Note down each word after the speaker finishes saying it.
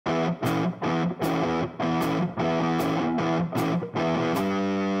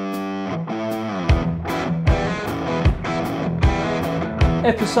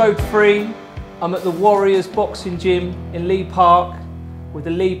Episode 3, I'm at the Warriors Boxing Gym in Lee Park with the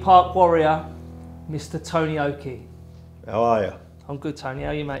Lee Park Warrior, Mr. Tony Oakey. How are you? I'm good, Tony. How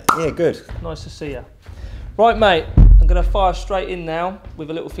are you, mate? Yeah, good. Nice to see you. Right, mate, I'm going to fire straight in now with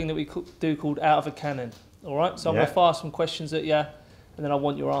a little thing that we do called Out of a Cannon. All right, so I'm going to fire some questions at you and then I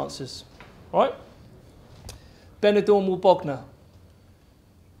want your answers. All right? Benidorm or Bognor?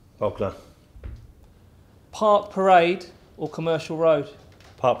 Bognor. Park Parade or Commercial Road?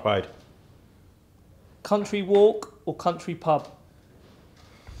 Park Parade. Country walk or country pub?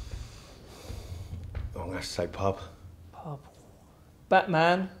 I'm going to say pub. Pub.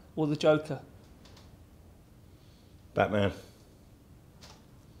 Batman or the Joker? Batman.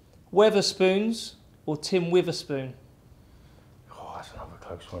 Weatherspoons or Tim Witherspoon? Oh, that's another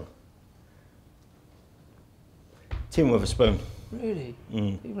close one. Tim Witherspoon. Really?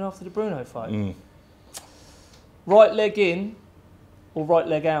 Even after the Bruno fight? Mm. Right leg in or right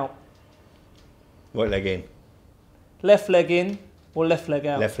leg out? Right leg in. Left leg in or left leg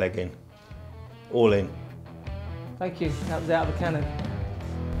out? Left leg in. All in. Thank you. That was Out of a Cannon.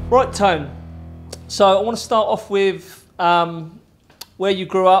 Right, Tone. So I want to start off with where you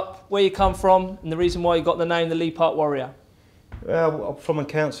grew up, where you come from, and the reason why you got the name the Lee Park Warrior. Well, I'm from a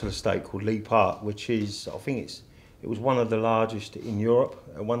council estate called Lee Park, which is, I think it was one of the largest in Europe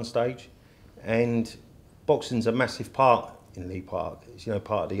at one stage, and boxing's a massive part in Lee Park. It's, you know,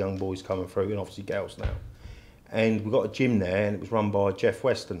 part of the young boys coming through, and obviously girls now. And we got a gym there, and it was run by Jeff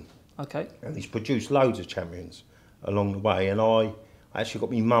Weston. Okay. And he's produced loads of champions along the way, and I actually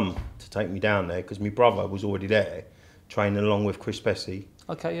got my mum to take me down there because my brother was already there, training along with Chris Bessie.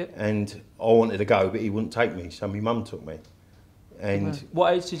 Okay, yeah. And I wanted to go, but he wouldn't take me, so my mum took me. And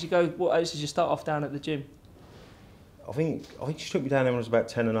what age did you go? What age did you start off down at the gym? I think she took me down there when I was about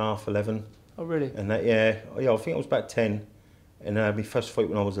 10 and a half, 11. Oh, really? And that, yeah, I think I was about 10, and I had my first fight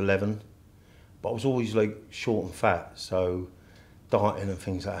when I was 11. But I was always like short and fat, so dieting and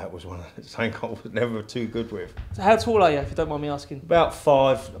things like that was something I was never too good with. So how tall are you, if you don't mind me asking? About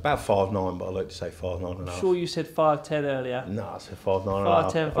 5'9", but I like to say 5'9" and a half. Sure, you said 5'10" earlier. No, I said 5'9" and a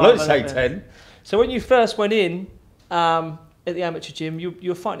half. 5'10", I like to say 10. So when you first went in at the amateur gym, you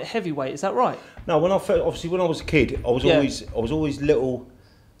were fighting at heavyweight. Is that right? No, when I was a kid, I was always little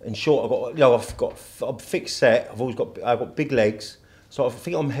and short. I've got a thick set. I've got big legs, so I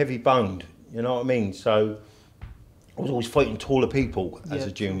think I'm heavy boned. You know what I mean? So I was always fighting taller people as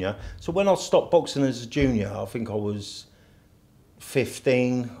a junior. So when I stopped boxing as a junior, I think I was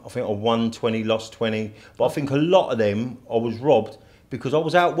 15. I think I won 20, lost 20. But I think a lot of them I was robbed because I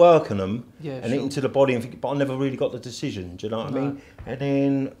was out working them and eating to the body, but I never really got the decision. Do you know what I mean? And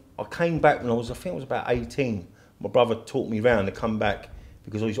then I came back when I think I was about 18. My brother taught me round to come back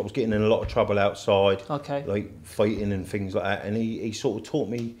because I was getting in a lot of trouble outside, like fighting and things like that. And he sort of taught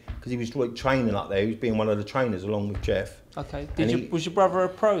me, because he was like training up there. He was being one of the trainers along with Jeff. Okay. Was your brother a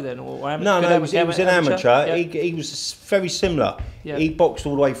pro then, or amateur? No, he was an amateur. Yeah. He was very similar. Yeah. He boxed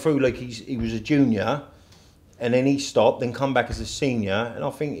all the way through, like he was a junior, and then he stopped, then come back as a senior. And I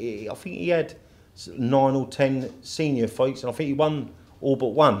think he had 9 or 10 senior fights, and I think he won all but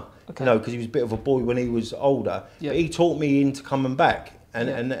one. Okay. You know, because he was a bit of a boy when he was older. Yeah. But he taught me into coming back,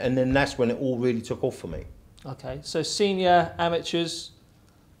 and then that's when it all really took off for me. Okay. So senior, amateurs.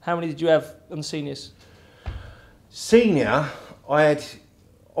 How many did you have on the seniors? Senior, I had,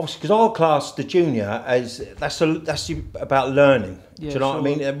 obviously, because I classed the junior as, that's about learning. Do you know what I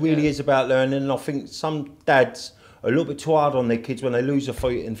mean? It really is about learning, and I think some dads are a little bit too hard on their kids when they lose a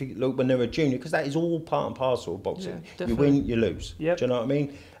fight and think, look, when they're a junior, because that is all part and parcel of boxing. Yeah, you win, you lose. Yep. Do you know what I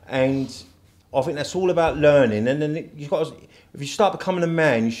mean? And I think that's all about learning, and then you've got to, if you start becoming a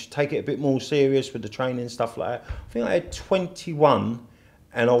man, you should take it a bit more serious with the training and stuff like that. I think I had 21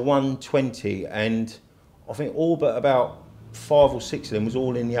 and I won 20, and I think all but about 5 or 6 of them was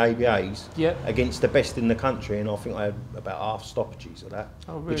all in the ABAs against the best in the country, and I think I had about half stoppages of that,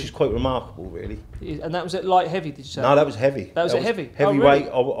 which is quite remarkable, really. And that was at light heavy, did you say? No, that was heavy. That was at heavy? Heavyweight.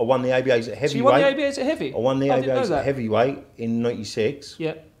 I won the ABAs at heavyweight. So you won the ABAs at heavy? I won the ABAs at heavyweight in 96.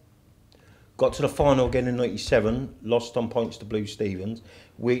 Yeah. Got to the final again in 97, lost on points to Blue Stevens,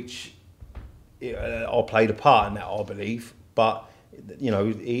 which I played a part in that, I believe, but you know,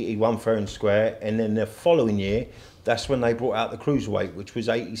 he won fair and square. And then the following year, that's when they brought out the cruiserweight, which was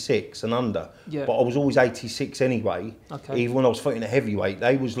 86 and under. Yeah. But I was always 86 anyway. Okay. Even when I was fighting a heavyweight,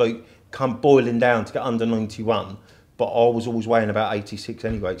 they was like come boiling down to get under 91. But I was always weighing about 86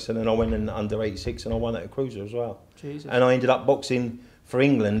 anyway. So then I went in under 86 and I won at a cruiser as well. Jesus. And I ended up boxing for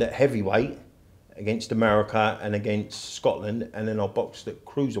England at heavyweight against America and against Scotland. And then I boxed at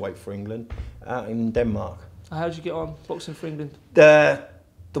cruiserweight for England out in Denmark. How did you get on boxing for England?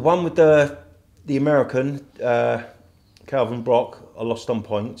 The one with the American, Calvin Brock, I lost on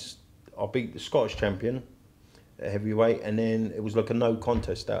points. I beat the Scottish champion at heavyweight, and then it was like a no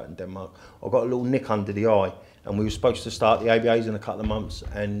contest out in Denmark. I got a little nick under the eye, and we were supposed to start the ABAs in a couple of months,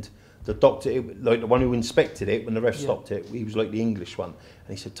 and the doctor, like the one who inspected it, when the ref stopped it, he was like the English one, and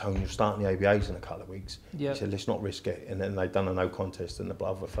he said, Tony, you're starting the ABAs in a couple of weeks. He said, let's not risk it, and then they'd done a no contest, and the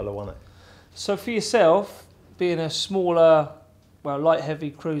other fella won it. So for yourself, being a smaller, well, light heavy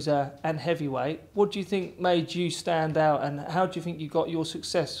cruiser and heavyweight, what do you think made you stand out, and how do you think you got your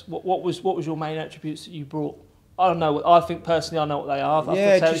success? What was your main attributes that you brought? I don't know. I think personally, I know what they are.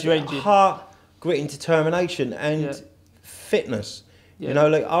 Just heart, grit, and determination, and fitness. Yeah. You know,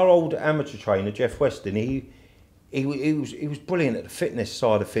 like our old amateur trainer Jeff Weston, he was brilliant at the fitness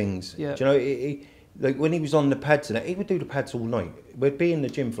side of things. Yeah. Do you know, like when he was on the pads and that, he would do the pads all night. We'd be in the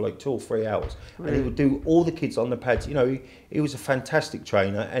gym for like 2 or 3 hours, and he would do all the kids on the pads. You know, he was a fantastic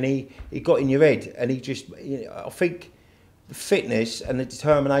trainer, and he got in your head, and he just, you know, I think the fitness and the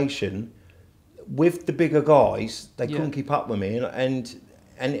determination with the bigger guys, they couldn't keep up with me, and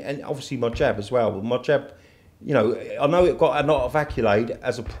obviously my jab as well. My jab, you know, I know it got a lot of accolade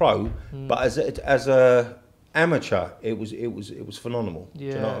as a pro, but as a amateur, it was phenomenal. Yeah. Do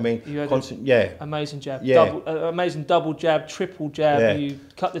you know what I mean? You had constant, amazing jab, amazing double jab, triple jab. Yeah. You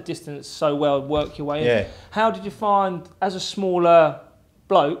cut the distance so well, work your way in. Yeah. How did you find, as a smaller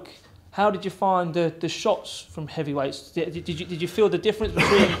bloke, how did you find the shots from heavyweights? Did you feel the difference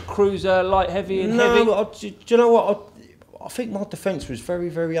between cruiser, light heavy, and heavy? No, do you know what? I think my defence was very,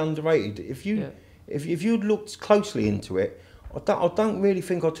 very underrated. If you'd looked closely into it, I don't really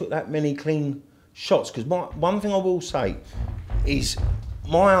think I took that many clean shots, because one thing I will say is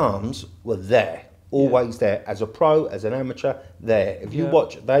my arms were there, always there, as a pro, as an amateur, there. If you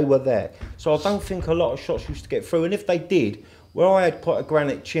watch, they were there. So I don't think a lot of shots used to get through, and if they did, where I had quite a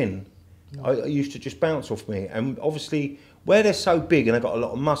granite chin, I used to just bounce off me. And obviously, where they're so big and they've got a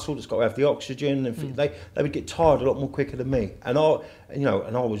lot of muscle, that's got to have the oxygen, and they would get tired a lot more quicker than me. And I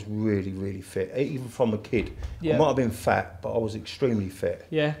was really, really fit, even from a kid. I might have been fat, but I was extremely fit.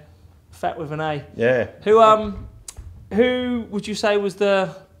 Yeah, fat with an A. Yeah. Who would you say was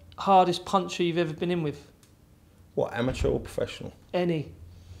the hardest puncher you've ever been in with? What, amateur or professional? Any,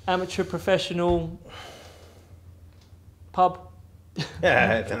 amateur, professional, pub.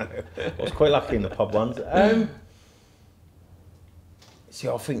 Yeah, I don't know. I was quite lucky in the pub ones. See,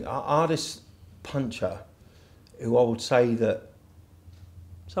 I think our hardest puncher, who I would say that...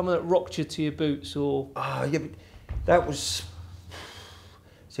 Someone that rocked you to your boots, or... yeah, but that was...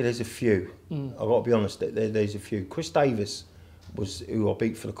 See, there's a few. I've got to be honest, there's a few. Chris Davis was who I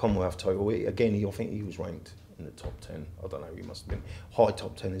beat for the Commonwealth title. Again, I think he was ranked in the top 10. I don't know, he must have been high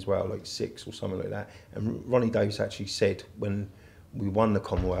top 10 as well, like 6 or something like that. And Ronnie Davis actually said, when we won the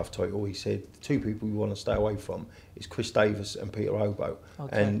Commonwealth title, he said, the 2 people we want to stay away from is Chris Davis and Peter Obo.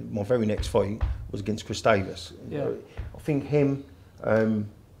 Okay. And my very next fight was against Chris Davis. Yeah. I think him,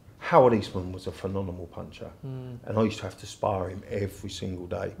 Howard Eastman was a phenomenal puncher, and I used to have to spar him every single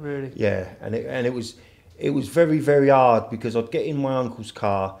day. Really? Yeah, and it was very, very hard, because I'd get in my uncle's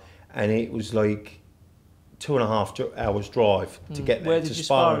car, and it was like 2.5 hours drive to get there. Where did to you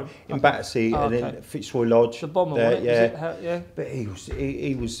spar him? In Battersea, and then Fitzroy Lodge. The bomber, yeah. But he was,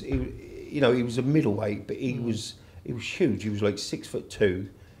 you know, he was a middleweight, but he was huge. He was like 6'2",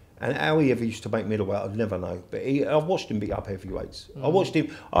 and how he ever used to make middleweight, I'd never know. But I watched him beat up heavyweights. I watched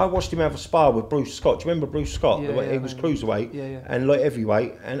him have a spar with Bruce Scott. Do you remember Bruce Scott? He was cruiserweight and light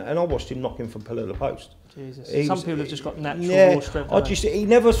heavyweight, and I watched him knock him from pillar to post. Jesus. Some people have just got natural raw strength. He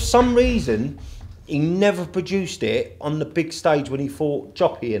never, for some reason, he never produced it on the big stage when he fought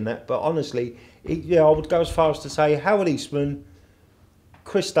Jockey and that. But honestly, I would go as far as to say Howard Eastman,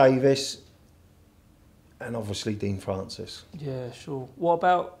 Chris Davis, and obviously Dean Francis. Yeah, sure. What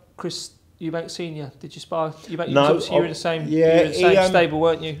about Chris Eubank Senior? Did you spar? Eubank, no, obviously you were in the same, stable,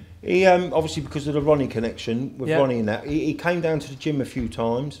 weren't you? He obviously, because of the Ronnie connection with Ronnie and that, he came down to the gym a few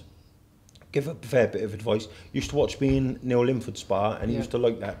times. Give a fair bit of advice. Used to watch me and Neil Linford spar, and he used to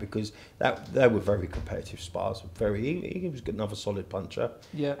like that, because they were very competitive spars. He was another solid puncher.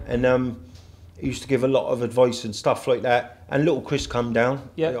 Yeah. And he used to give a lot of advice and stuff like that. And little Chris come down.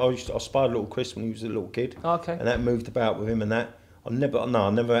 Yeah. I sparred little Chris when he was a little kid. Okay. And that moved about with him and that. I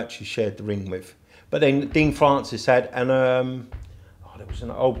never actually shared the ring with. But then Dean Francis had, and there was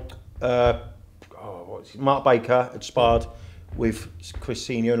Mark Baker had sparred with Chris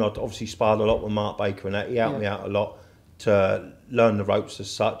Senior, and I'd obviously sparred a lot with Mark Baker, and that he helped me out a lot to learn the ropes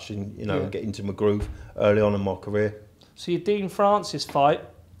as such, and and get into my groove early on in my career. So your Dean Francis fight,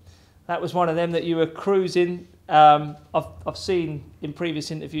 that was one of them that you were cruising, I've seen in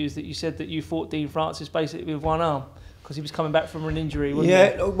previous interviews that you said that you fought Dean Francis basically with one arm because he was coming back from an injury, wasn't he?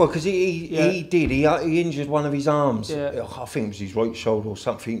 Yeah, well, because he did. He injured one of his arms. Yeah. I think it was his right shoulder or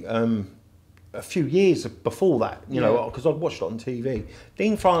something. A few years before that, you know, because I'd watched it on TV.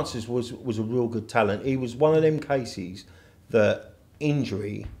 Dean Francis was a real good talent. He was one of them cases that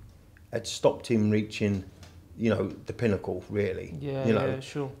injury had stopped him reaching, you know, the pinnacle, really. Yeah, you know? yeah,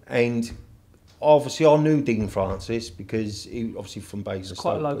 sure. And obviously I knew Dean Francis because he obviously from Basingstoke.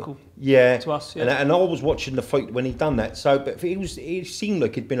 Quite local. Yeah. To us, yeah. And I was watching the fight when he'd done that. So, but it seemed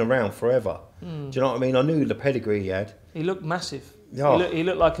like he'd been around forever. Do you know what I mean? I knew the pedigree he had. He looked massive. Yeah. He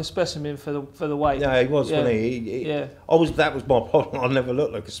looked like a specimen for the weight. Yeah, he was, wasn't he? That was my problem. I never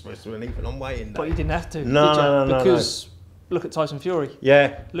looked like a specimen even on weighing day. But you didn't have to. No. Because look at Tyson Fury.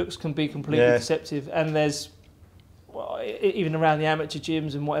 Yeah. Looks can be completely deceptive, and there's even around the amateur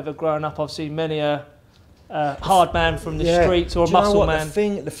gyms and whatever. Growing up, I've seen many a hard man from the streets or a muscle man.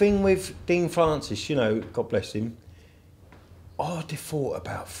 The thing with Dean Francis, you know, God bless him, I'd have fought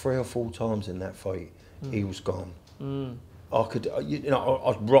about 3 or 4 times in that fight. He was gone. I could, you know,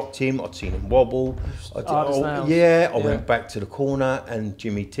 I'd rocked him. I'd seen him wobble. I went back to the corner, and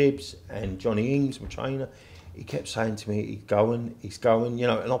Jimmy Tibbs and Johnny Ings, my trainer, he kept saying to me, he's going, you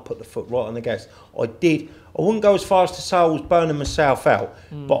know, and I put the foot right on the gas. I did. I wouldn't go as far as to say I was burning myself out,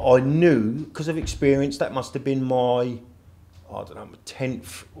 but I knew, because of experience, that must have been my, I don't know,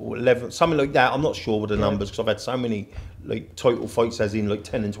 10th or 11th, something like that. I'm not sure with the numbers, because I've had so many like title fights, as in like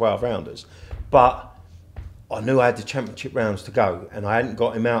 10 and 12 rounders. But I knew I had the championship rounds to go, and I hadn't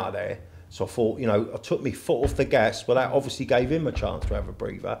got him out of there. So I thought, you know, I took my foot off the gas, but that obviously gave him a chance to have a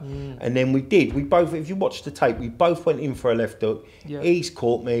breather. And then we did. We both, if you watch the tape, we both went in for a left hook. Yeah. He's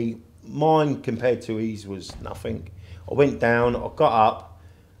caught me. Mine compared to his was nothing. I went down, I got up.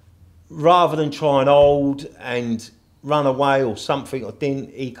 Rather than try and hold and run away or something, I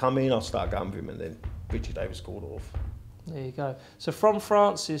didn't. He come in, I started going with him, and then Richard Davis called off. There you go. So from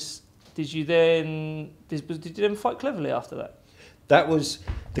Francis, did you then fight Cleverly after that? That was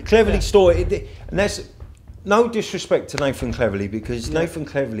the Cleverly story, and that's no disrespect to Nathan Cleverly, because Nathan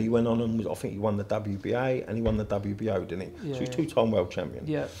Cleverly went on and I think he won the WBA and he won the WBO, didn't he? Yeah, so he's 2-time world champion.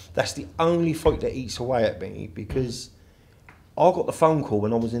 Yeah, that's the only fight that eats away at me, because I got the phone call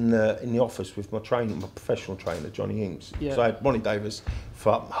when I was in the office with my trainer, my professional trainer, Johnny Ings. Yeah. So I had Ronnie Davis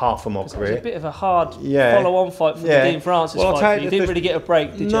for half of my career. It was a bit of a hard follow-on fight from the Dean Francis fight. You didn't really get a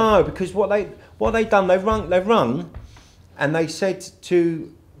break, did you? No, because what they done, they rung, and they said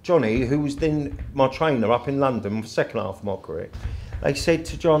to Johnny, who was then my trainer up in London, the second half of my career, they said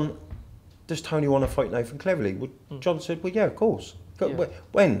to John, does Tony want to fight Nathan Cleverly? Well, John said, well, yeah, of course.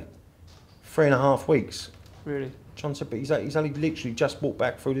 When? 3.5 weeks. Really? John said, but he's only literally just walked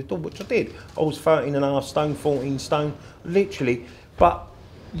back through the door, which I did. I was 13.5 stone, 14 stone, literally. But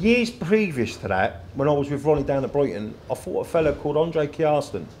years previous to that, when I was with Ronnie down at Brighton, I fought a fella called Andre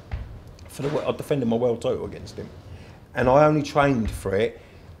Kiarston. I defended my world title against him. And I only trained for it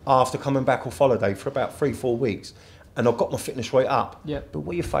after coming back off holiday for about 3-4 weeks. And I got my fitness rate up. Yeah. But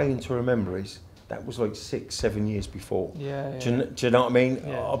what you're failing to remember is that was like 6-7 years before. Yeah. Do you know what I mean?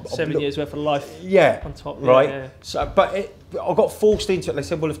 Yeah. 7 years worth of life. Yeah. On top. Right. Yeah. So, but I got forced into it. They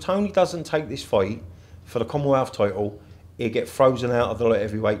said, well, if Tony doesn't take this fight for the Commonwealth title, he'll get frozen out of the light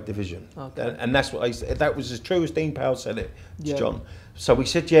heavyweight division. Okay. And that's what they said. That was as true as Dean Powell said it to John. So we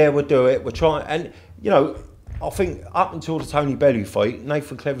said, yeah, we'll do it. We'll try. And, you know, I think up until the Tony Bellew fight,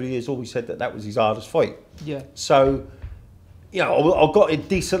 Nathan Cleverly has always said that was his hardest fight. Yeah. So, you know, I got in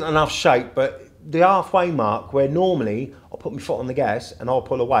decent enough shape, but the halfway mark, where normally I put my foot on the gas and I'll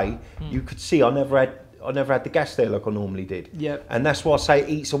pull away, you could see I never had the gas there like I normally did. Yeah. And that's why I say it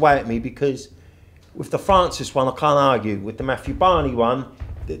eats away at me, because with the Francis one, I can't argue. With the Matthew Barney one,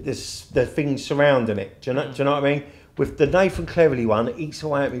 there's the things surrounding it. Do you know what I mean? With the Nathan Cleverly one, it eats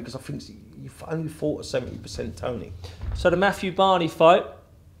away at me because I think you've only fought a 70% Tony. So the Matthew Barney fight,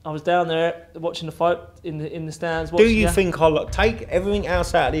 I was down there watching the fight in the stands. Do you think take everything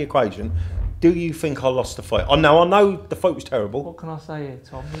else out of the equation? Do you think I lost the fight? I know the fight was terrible. What can I say here,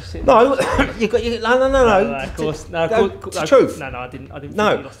 Tom? No, no. Of course, no. It's the truth. No, I didn't think you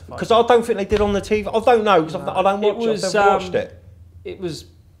lost the fight. Because I don't think they did on the TV. I don't know, because I don't watch it. I've never watched it. It was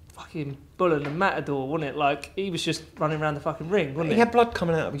fucking Bullen and Matador, wasn't it? Like, he was just running around the fucking ring, wasn't he? He had blood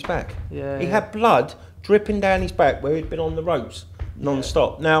coming out of his back. Yeah. He had blood dripping down his back where he'd been on the ropes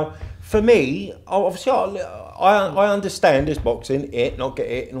non-stop. Now, for me, obviously, I understand this boxing, not get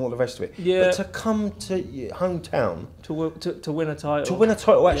it, and all the rest of it. Yeah. But to come to your hometown to win a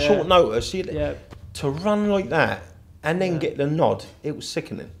title, at short notice, to run like that and then get the nod, it was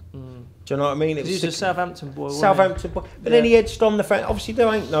sickening. Do Do you know what I mean? He was a Southampton boy, wasn't Southampton boy. But then he edged on the fact, obviously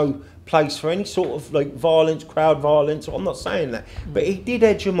there ain't no place for any sort of like violence, crowd violence. I'm not saying that. But he did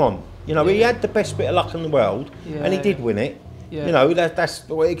edge him on. You know, he had the best bit of luck in the world, and he did win it. Yeah. You know, that's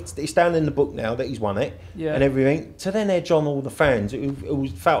it's down in the book now that he's won it and everything. To then edge on all the fans who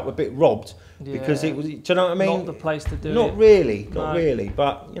felt a bit robbed because it was. Do you know what I mean? Not the place to do it. Not really.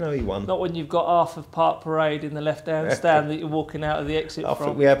 But you know, he won. Not when you've got half of Park Parade in the left-hand stand that you're walking out of the exit from. I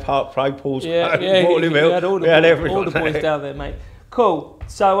think we had Park Parade, Paul's we had all the boys down there, mate. Cool.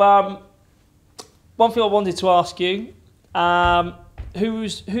 So, one thing I wanted to ask you,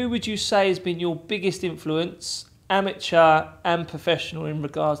 who would you say has been your biggest influence, amateur and professional, in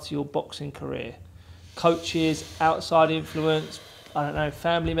regards to your boxing career? Coaches, outside influence, I don't know,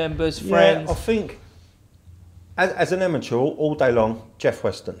 family members, friends? Yeah, I think as an amateur, all day long, Jeff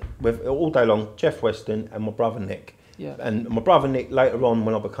Weston. All day long, Jeff Weston and my brother Nick. Yeah. And my brother Nick later on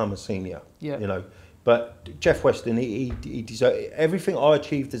when I become a senior. Yeah. You know, but Jeff Weston, he deserved everything I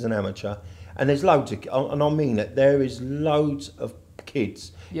achieved as an amateur. And there's loads of, and I mean it, there is loads of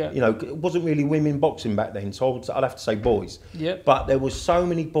kids. Yeah. You know, it wasn't really women boxing back then, so I'd have to say boys. Yeah. But there was so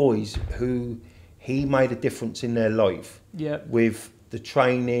many boys who he made a difference in their life. Yeah. With the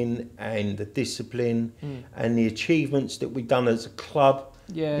training and the discipline and the achievements that we've done as a club.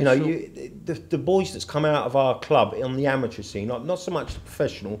 Yeah. You know, the boys that's come out of our club on the amateur scene, not so much the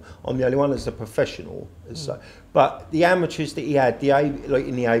professional. I'm the only one that's a professional, but the amateurs that he had, like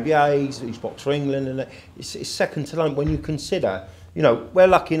in the ABAs, he's boxed for England, and it's second to none when you consider. You know, we're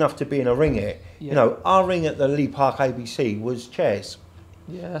lucky enough to be in a ring here. Yeah. You know, our ring at the Lee Park ABC was chairs.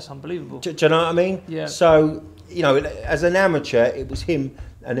 Yeah, that's unbelievable. Do you know what I mean? Yeah. So, you know, as an amateur, it was him,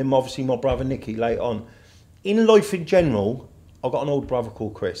 and then obviously my brother Nicky later on. In life in general, I've got an old brother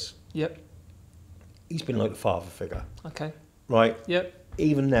called Chris. Yep. He's been like the father figure. Okay. Right? Yep.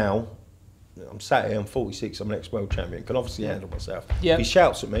 Even now, I'm sat here, I'm 46, I'm an ex-world champion, can obviously handle myself. Yep. If he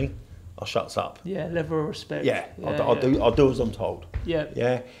shouts at me, I shuts up. Yeah, level of respect. Yeah, I'll do as I'm told. Yeah.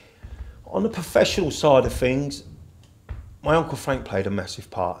 Yeah. On the professional side of things, my Uncle Frank played a massive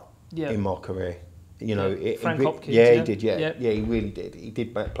part in my career. You know, Frank Hopkins. Yeah, he did. Yeah, he really did. He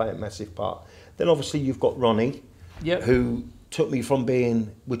did play a massive part. Then obviously you've got Ronnie, who took me from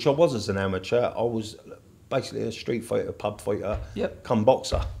being, which I was as an amateur, I was basically a street fighter, pub fighter, come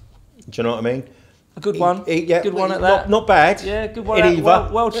boxer. Do you know what I mean? A good one. Good one at that. Not bad. Yeah, good one at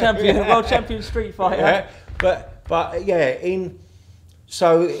that. World champion, world champion street fighter. Yeah, but yeah,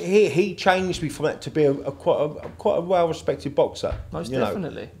 so he changed me from that to be quite a well respected boxer. Most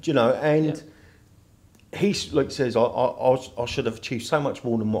definitely. Do you know, and he like says I should have achieved so much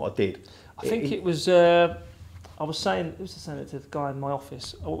more than what I did. I think it was. I was saying it to the guy in my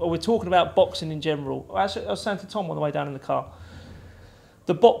office. We're talking about boxing in general. I was saying to Tom on the way down in the car.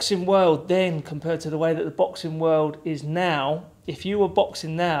 The boxing world then, compared to the way that the boxing world is now, if you were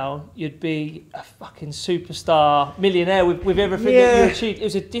boxing now, you'd be a fucking superstar, millionaire with everything that you achieved. It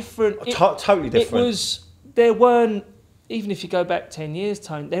was a different... totally different. There weren't, even if you go back 10 years,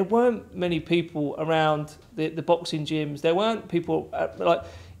 Tone, there weren't many people around the boxing gyms. There weren't people,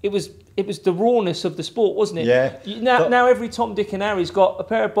 it was the rawness of the sport, wasn't it? Yeah. Now every Tom, Dick and Harry's got a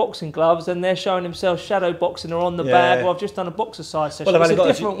pair of boxing gloves and they're showing themselves shadow boxing or on the bag. Well, I've just done a boxercise session. Well, it's a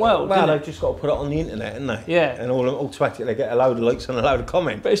different world. Well, they've just got to put it on the internet, haven't they? Yeah. And automatically they get a load of likes and a load of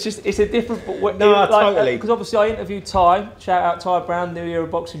comments. But it's a different... totally. Because obviously I interviewed Ty. Shout out Ty Brown, New Era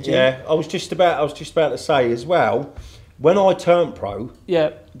Boxing Gym. Yeah, I was just about to say as well, when I turned pro,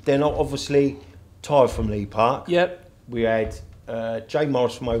 then obviously Ty from Lee Park. Yep. We had... Jay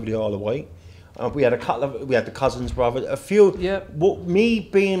Morris from over the Isle of Wight. We had the cousin's brother. A few. Yeah. Me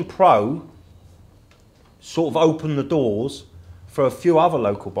being pro sort of opened the doors for a few other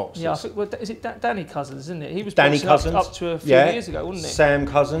local boxers. Yeah, I think, is it Danny Cousins, isn't it? He was Danny boxing up to a few years ago, wasn't it? Sam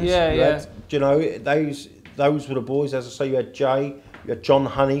Cousins. Yeah. Do you know, those were the boys. As I say, you had Jay, you had John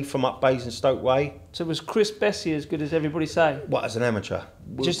Honey from up Basingstoke Way. So was Chris Bessie as good as everybody say? What, as an amateur?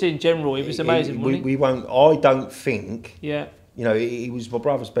 Just in general, he was amazing, wasn't he? I don't think... Yeah. You know, he was my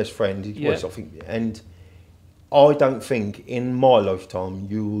brother's best friend. He was, I think, and I don't think in my lifetime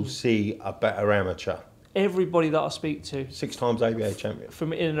you will see a better amateur. Everybody that I speak to, 6 times ABA champion,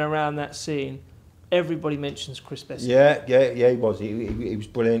 from in and around that scene, everybody mentions Chris Bessie. Yeah, he was. He was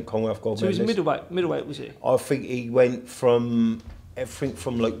brilliant. Commonwealth gold medalist. So he was middleweight, was he? I think he went from everything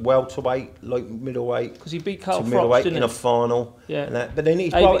from like welterweight, like middleweight, because he beat Carl to Froch, middleweight didn't in a final. Yeah. And that, but then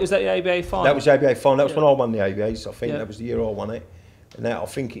was that the ABA final? That was the ABA final. That was when I won the ABAs. I think that was the year I won it. And now I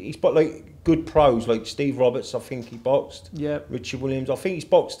think he's got like good pros like Steve Roberts. I think he boxed. Yeah. Richard Williams. I think he's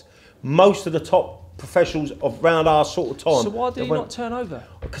boxed most of the top professionals of round our sort of time. So why did he not turn over?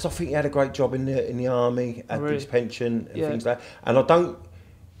 Because I think he had a great job in the army, had his pension and things like that. And I don't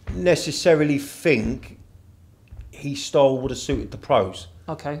necessarily think his style would have suited the pros.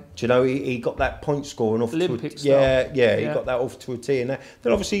 Okay. Do you know, he got that point scoring off Olympic to a, he got that off to a T. And then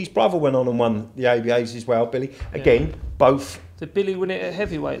obviously his brother went on and won the ABAs as well, Billy. Again, both. Did Billy win it at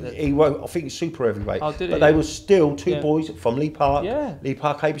heavyweight then? He won, I think it's super heavyweight. Oh, did he? But they were still two boys from Lee Park. Yeah. Lee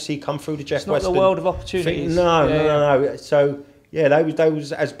Park ABC come through to Jeff It's Weston. not the world of opportunities. No. So, yeah, they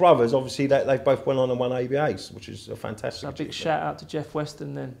was as brothers, obviously, they both went on and won ABAs, which is a fantastic. A big shout out to Jeff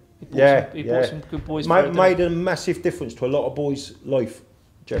Weston then. He He brought some good boys. Made a massive difference to a lot of boys' life,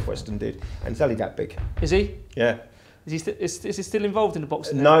 Jeff Weston did. And he's only that big. Is he? Yeah. Is he still involved in the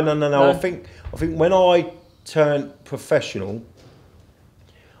boxing now? No. I think when I turned professional,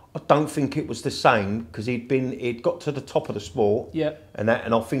 I don't think it was the same because he'd got to the top of the sport. Yeah. And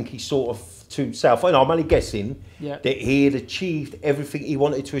I think he sort of to himself. I'm only guessing that he had achieved everything he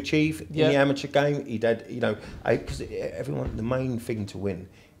wanted to achieve in the amateur game. He'd had, because everyone, the main thing to win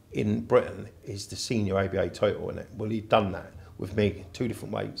in Britain is the senior ABA title, isn't it? Well, he'd done that with me 2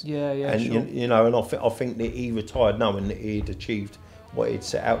 different ways. And sure. And I think that he retired knowing that he'd achieved what he'd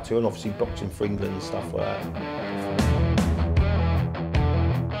set out to, and obviously boxing for England and stuff like that.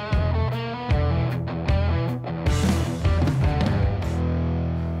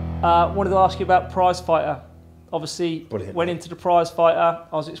 Wanted to ask you about Prize Fighter. Obviously, went into the Prize Fighter.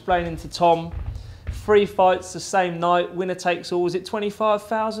 I was explaining to Tom, 3 fights the same night, winner takes all. Was it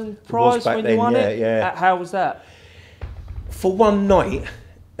 25,000 prize when you won it? Yeah. How was that? For one night,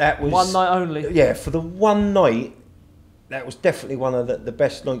 that was... One night only? Yeah, for the one night, that was definitely one of the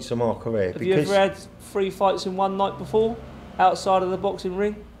best nights of my career. Have you ever had 3 fights in one night before, outside of the boxing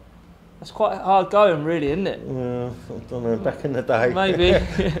ring? That's quite hard going, really, isn't it? I don't know, back in the day. Maybe.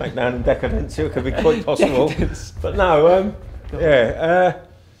 Back down in decadence, it could be quite possible. But no,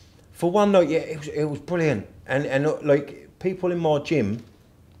 for one night, it was brilliant. And like, people in my gym,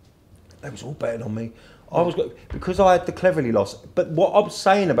 they was all betting on me. Because I had the Cleverly loss. But what I'm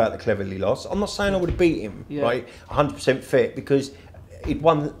saying about the Cleverly loss, I'm not saying I would have beat him, right, 100% fit, because he'd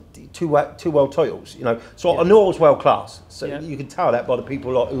won two world titles, So I knew I was world class. So you can tell that by the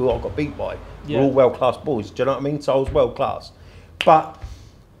people who I got beat by. We're all world class boys. Do you know what I mean? So I was world class. But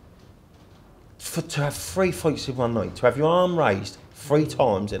to have 3 fights in one night, to have your arm raised 3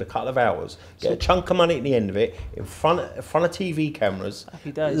 times in a couple of hours, get a chunk of money at the end of it, in front of TV cameras,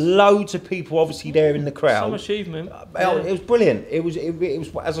 happy days. Loads of people obviously there in the crowd. Some achievement. It was brilliant. It was,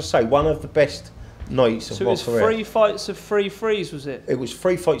 as I say, one of the best nights of my career. So it was 3 fights of 3 frees, was it? It was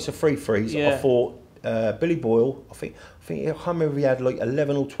 3 fights of 3 frees. I fought Billy Boyle. I think I can't remember if he had like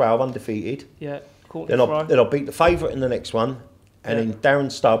 11 or 12 undefeated. Yeah. Then I beat the favourite in the next one, and then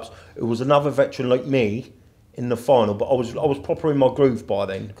Darren Stubbs, who was another veteran like me, in the final. But I was proper in my groove by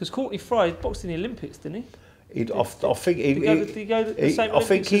then. Because Courtney Fry boxed in the Olympics, didn't he? I think he did he go to the same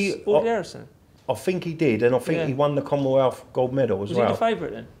Olympics as Audley Harrison? I think he did, and I think he won the Commonwealth gold medal as well. Was he the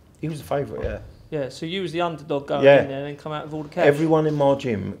favourite then? He was the favourite, yeah. Yeah, so you was the underdog going in there and then come out with all the cash. Everyone in my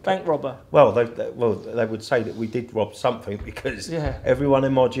gym. Bank robber. Well, they would say that we did rob something because everyone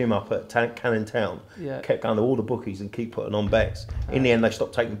in my gym up at Cannon Town kept going to all the bookies and keep putting on bets. In the end, they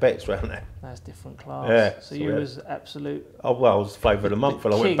stopped taking bets around there. That's different class. Yeah, so you was absolute. Oh well, I was the flavour of the month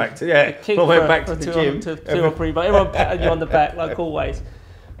when I went back to the gym. To 2 or 3, but everyone patted you on the back like always.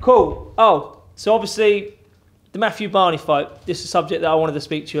 Cool. Oh, so obviously the Matthew Barney fight. This is a subject that I wanted to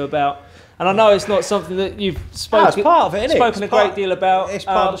speak to you about. And I know it's not something that you've spoken a great deal about. It's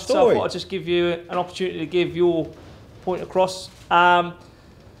part of the story. So I thought I'd just give you an opportunity to give your point across.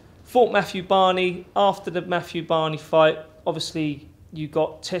 Fought Matthew Barney. After the Matthew Barney fight, obviously you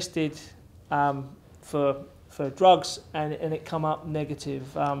got tested for drugs and it come up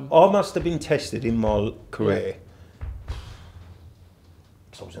negative. I must have been tested in my career.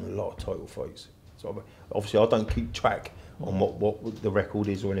 Because I was in a lot of title fights. So obviously I don't keep track on what the record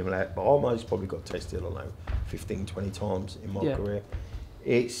is or anything like that, but I most probably got tested, I don't know, 15, 20 times in my career.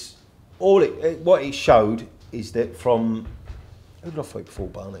 It's what it showed is that from, who did I fight before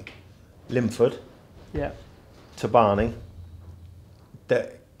Barney? Linford to Barney,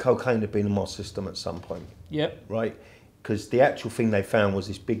 that cocaine had been in my system at some point. Yep. Right? Because the actual thing they found was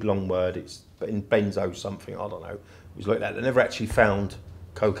this big long word, it's in benzo something, I don't know, it was like that. They never actually found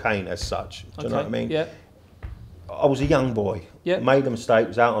cocaine as such, do you know what I mean? Yeah. I was a young boy, made a mistake,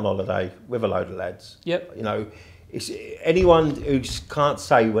 was out on holiday with a load of lads. Yep. It's anyone who can't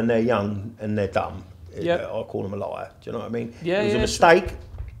say when they're young and they're dumb, I call them a liar. Do you know what I mean? Yeah, it was a mistake.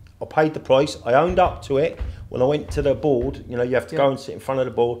 I paid the price. I owned up to it. When I went to the board, you know, you have to go and sit in front of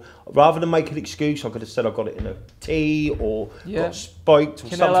the board. Rather than make an excuse, I could have said I got it in a tea or got spiked or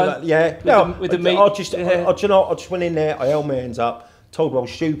something like that. With the meat. I just went in there, I held my hands up, told them I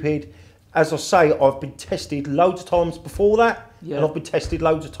was stupid. As I say, I've been tested loads of times before that, and I've been tested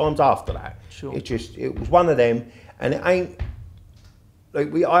loads of times after that. Sure. It was one of them, and it ain't,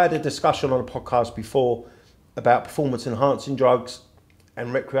 like I had a discussion on a podcast before about performance enhancing drugs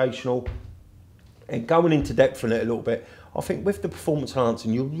and recreational. And going into depth in it a little bit, I think with the performance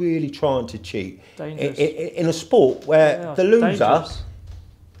enhancing, you're really trying to cheat in a sport where the loser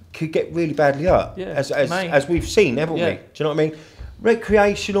could get really badly hurt, as we've seen, haven't we? Do you know what I mean?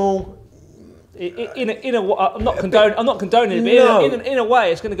 Recreational. I'm not condoning it, but in a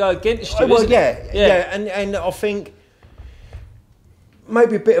way, it's going to go against you. Well, and I think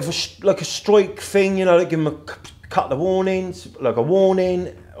maybe a bit of a strike thing, you know, like give them a couple of warnings, like a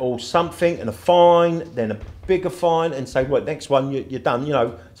warning or something, and a fine, then a bigger fine, and say, well, next one you're done, you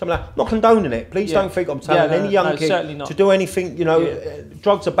know, something like that. I'm not condoning it. Please don't think I'm telling any young kid to do anything, you know,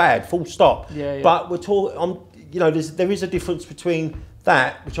 drugs are bad, full stop. But we're talking, you know, there is a difference between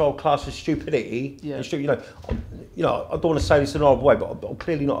that, which I'll class as stupidity, and you know, I don't want to say this in an odd way, but I'm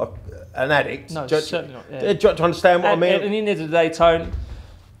clearly not an addict. No, certainly not. Do you understand what I mean? And at the end of the day, Tone,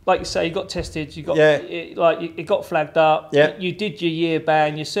 like you say, you got tested, you got it got flagged up. You did your year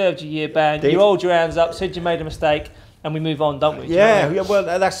ban, you served your year ban. You rolled your hands up, said you made a mistake, and we move on, don't we?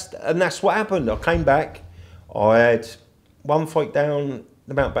 Well, that's what happened. I came back. I had one fight down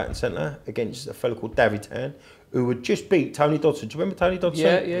the Mountbatten Centre against a fellow called Davitan, who had just beat Tony Dodson. Do you remember Tony Dodson?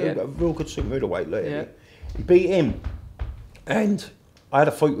 A real good super middleweight. He beat him, and I had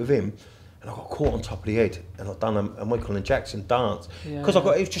a fight with him. And I got caught on top of the head, and I'd done a Michael and Jackson dance because it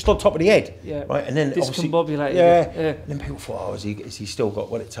was just on top of the head, right? And then discombobulated. And then people thought, oh, has he still got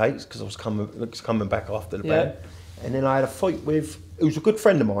what it takes? Because I was coming back after the ban, and then I had a fight with who's a good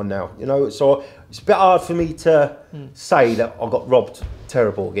friend of mine now, you know. So it's a bit hard for me to say that I got robbed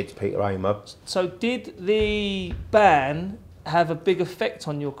terrible against Peter Hamer. So did the ban have a big effect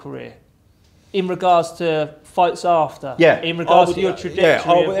on your career? In regards to fights after? In regards to your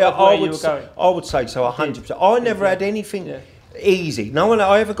trajectory of where you were going? I would say so, 100%. I never had anything easy.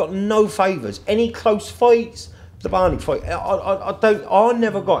 I ever got no favours. Any close fights, the Barney fight, I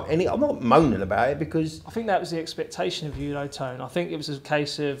never got any. I'm not moaning about it because... I think that was the expectation of you, though, Tone. I think it was a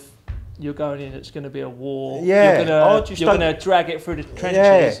case of you're going in, it's going to be a war. You're going to drag it through the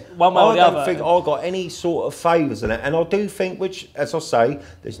trenches, one way or the other. I don't think I got any sort of favours in it. And I do think, which, as I say,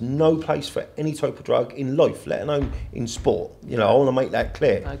 there's no place for any type of drug in life, let alone in sport. You know, I want to make that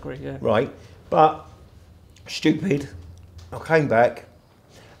clear. I agree, Right? But, stupid, I came back,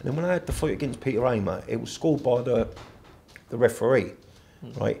 and then when I had the fight against Peter Hamer, it was scored by the referee,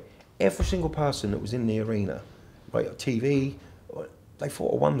 right? Every single person that was in the arena, right, TV, they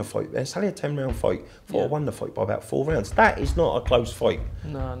thought I won the fight. It's only a 10-round fight. I won the fight by about 4 rounds. That is not a close fight.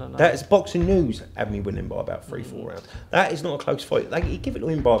 No. That is Boxing News had me winning by about 3-4 rounds. That is not a close fight. He give it to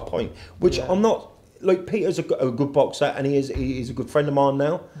him by a point, which I'm not. Like Peter's a good boxer, and he is a good friend of mine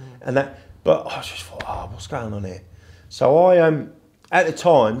now, and that. But I just thought, what's going on here? So I at the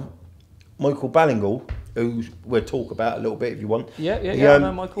time, Michael Ballingal, who we'll talk about a little bit if you want. I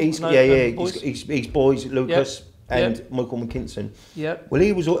know Michael. He's boys, Lucas. And Michael McKinson. Well,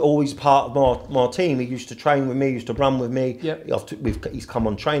 he was always part of my team. He used to train with me, used to run with me. He's come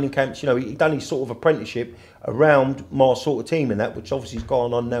on training camps. You know, he'd done his sort of apprenticeship around my sort of team and that, which obviously has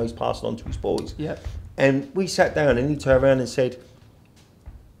gone on now. He's passing on to his boys. And we sat down and he turned around and said,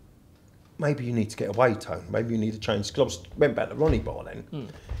 maybe you need to get away, Tone. Maybe you need to change. Because I went back to Ronnie by then.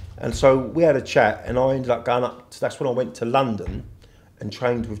 And so we had a chat and I ended up going up. That's when I went to London and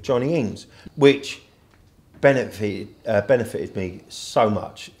trained with Johnny Ings, which... benefited me so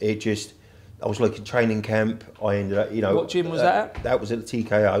much. I was like in training camp. I ended up, you know. What gym was that at? That was at the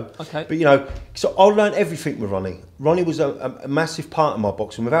TKO. Okay. But you know, so I learned everything with Ronnie. Ronnie was a massive part of my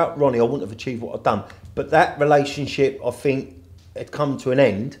boxing. Without Ronnie, I wouldn't have achieved what I've done. But that relationship, I think, had come to an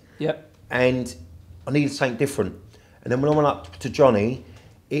end. And I needed something different. And then when I went up to Johnny,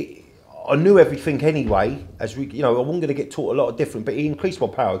 I knew everything anyway. As we, you know, I wasn't going to get taught a lot of different, but he increased my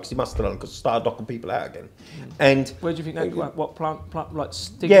power because he must have done because I started knocking people out again. And where do you think that? What plant? Like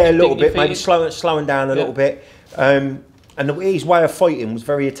a little bit, maybe slowing down a little bit. And his way of fighting was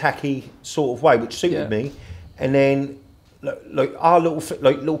very attacky sort of way, which suited me. And then like our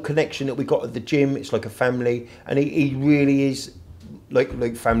little connection that we got at the gym, it's like a family, and he really is.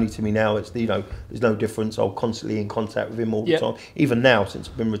 Like family to me now. It's, you know, there's no difference. I'm constantly in contact with him all the time, even now since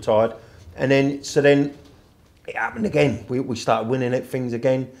I've been retired. And then it happened again. We started winning things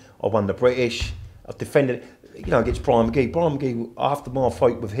again. I won the British. I defended, against Brian McGee. Brian McGee, after my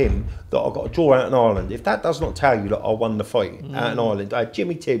fight with him, that I got a draw out in Ireland. If that does not tell you that I won the fight out in Ireland, I had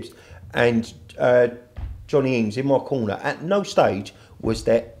Jimmy Tibbs and Johnny Ings in my corner. At no stage was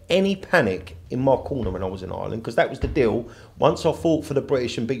there any panic in my corner when I was in Ireland, because that was the deal. Once I fought for the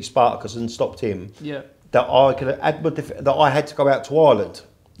British and beat Spartacus and stopped him, that I had to go out to Ireland.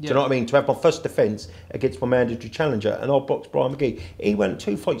 Do you know what I mean? To have my first defence against my mandatory challenger, and I boxed Brian McGee. He went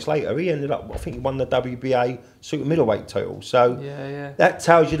 2 fights later. He ended up, I think, he won the WBA super middleweight title. So that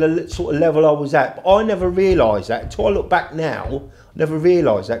tells you the sort of level I was at. But I never realised that until I look back now. I never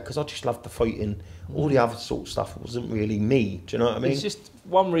realised that because I just loved the fighting. All the other sort of stuff wasn't really me. Do you know what I mean? It's just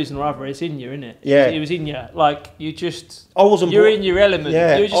one reason or other. It's in you, isn't it? Yeah, it was in you. Like you just. I wasn't. You're in your element.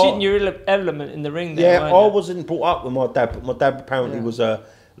 Yeah, you were just in your element in the ring. There, yeah, I wasn't brought up with my dad, but my dad apparently was a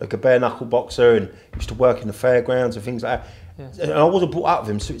bare knuckle boxer and used to work in the fairgrounds and things like that. Yeah. And I wasn't brought up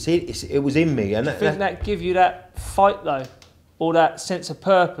with him, so it was in me. And do you think that give you that fight though, or that sense of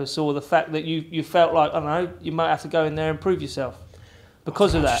purpose, or the fact that you felt like, I don't know, you might have to go in there and prove yourself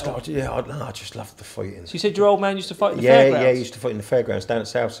because of that? I just loved the fighting. So you said your old man used to fight in the fairgrounds? Yeah, he used to fight in the fairgrounds down at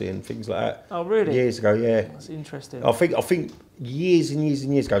Southsea and things like that. Oh, really? Years ago, yeah. That's interesting. I think years and years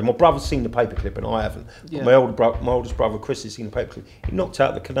and years ago. My brother's seen the paperclip and I haven't. But my oldest brother Chris has seen the paperclip. He knocked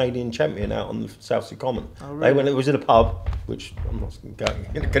out the Canadian champion out on the Southsea Common. Oh, really? It was in a pub, which I'm not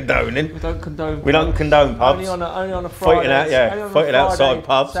condoning. We don't condone. We don't condone pubs. Only on a Friday. Fighting outside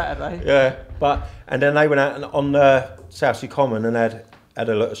pubs. Saturday. Yeah, and then they went out on the Southsea Common and had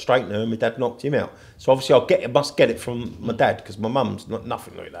a straightener, and my dad knocked him out. So obviously must get it from my dad, because my mum's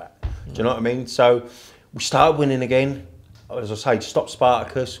nothing like that. Do you know what I mean? So we started winning again. As I say, stopped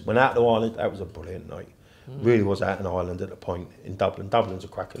Spartacus, went out to Ireland. That was a brilliant night. Really was out in Ireland at the point in Dublin. Dublin's a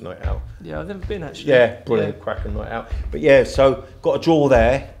cracking night out. Yeah, I've never been actually. Yeah, brilliant, cracking night out. But yeah, so got a draw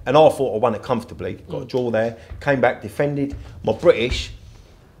there, and I thought I won it comfortably. Got a draw there, came back, defended my British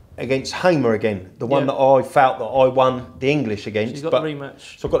against Hamer again, the one that I felt that I won the English against. So you got the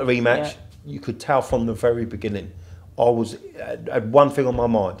rematch. So I got the rematch. Yeah. You could tell from the very beginning, I had one thing on my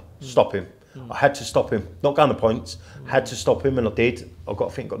mind: stop him. I had to stop him. Not going to points. Had to stop him, and I did. I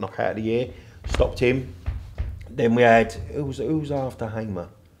think got knocked out of the year. Stopped him. Then we had who was after Hamer?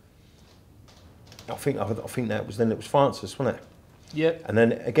 I think that was then. It was Francis, wasn't it? Yeah. And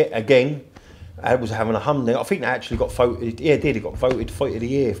then again. I was having a hum there. I think they actually got voted. Yeah, it did. It got voted Fight of the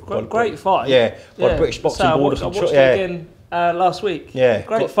Year. Great fight. Yeah, by British Boxing Board. I watched it again last week. Yeah,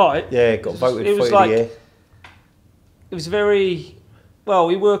 great fight. Yeah, got voted Fight of the Year. It was very.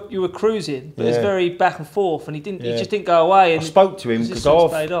 Well, you were cruising, but it was very back and forth, and he just didn't go away. And I spoke to him because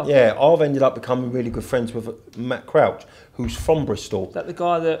I've ended up becoming really good friends with Matt Crouch, who's from Bristol. Is that the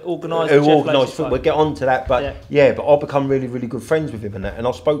guy that organised? Who organised? We'll get on to that, but but I've become really, really good friends with him and that. And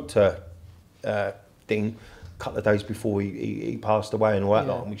I spoke to Dean a couple of days before he passed away and all that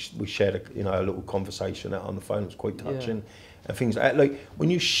lot, and we shared a little conversation out on the phone. It was quite touching and things like that. Like when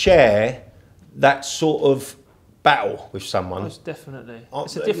you share that sort of battle with someone, most definitely.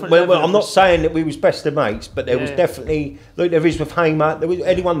 It's a different level. I'm not saying that we was best of mates, but there was definitely, like there is with Hamer, there was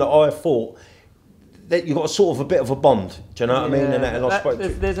anyone that I fought, that you got a sort of a bit of a bond. Do you know what I mean? And I spoke to.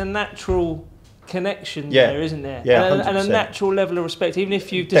 There's a natural connection there, isn't there? Yeah, and a natural level of respect. Even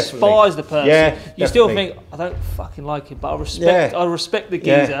if you despise the person, you still think, I don't fucking like him, but I respect the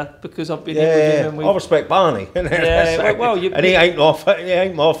geezer because I've been in with him. And I respect Barney. And he ain't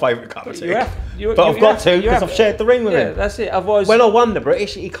my favourite cup of tea. But I've got to, because I've shared the ring with him. Yeah, that's it. Otherwise, when I won the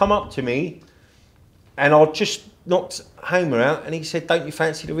British, he come up to me, and I just knocked Hamer out, and he said, "Don't you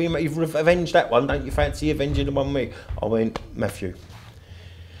fancy the rematch? You've avenged that one. Don't you fancy avenging the one with me?" I went, Matthew,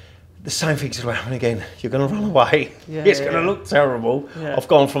 the same thing's going to happen again. You're going to run away. It's going to look terrible. I've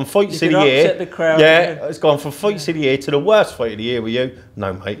gone from fights of the year. Upset the crowd. It's gone from fights of the year to the worst fight of the year with you.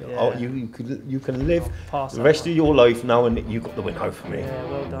 No, mate. You can live the rest of your life knowing that you got the win over me. Yeah,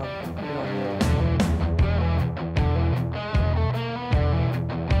 well done.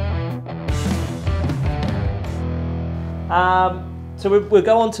 So we'll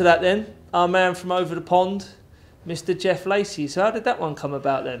go on to that then. Our man from over the pond, Mr. Jeff Lacey. So how did that one come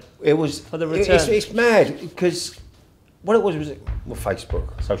about then? It was for the return. It's mad because what it was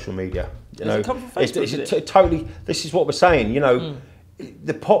Facebook, social media. Does it come from Facebook? It's totally. This is what we're saying. The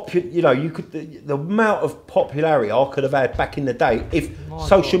amount of popularity I could have had back in the day if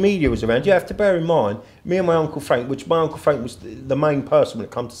social media was around. You have to bear in mind Me and my Uncle Frank, which my Uncle Frank was the main person when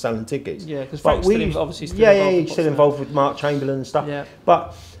it comes to selling tickets. Yeah, because Frank's obviously still involved. Yeah, he's still involved with Mark Chamberlain and stuff. Yeah.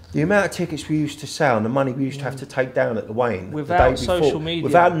 But the amount of tickets we used to sell and the money we used to have to take down at the weigh-in without social media.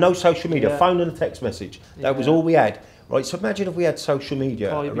 Without no social media, Yeah. phone and a text message. That was all we had. Right, so imagine if we had social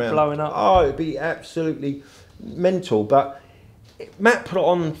media Oh, you'd around. be blowing up. Oh, it'd be absolutely mental. But Matt put it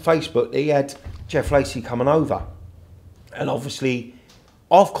on Facebook that he had Jeff Lacey coming over. And obviously,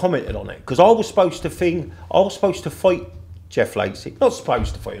 I've commented on it because I was supposed to fight Jeff Lacey. Not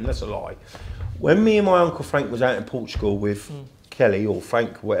supposed to fight him, that's a lie. When me and my Uncle Frank was out in Portugal with Kelly or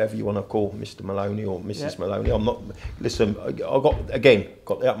Frank, whatever you want to call Mr. Maloney or Mrs. Maloney, I'm not. Listen, I got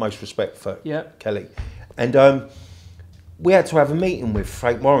the utmost respect for Kelly, and we had to have a meeting with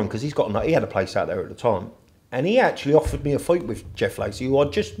Frank Warren because he had a place out there at the time, and he actually offered me a fight with Jeff Lacey, who I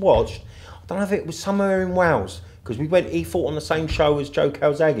just watched. I don't know if it was somewhere in Wales because he fought on the same show as Joe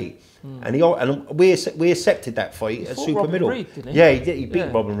Calzaghe. And we accepted that fight at Super Robin Middle. Reed, didn't he? Yeah, he did. He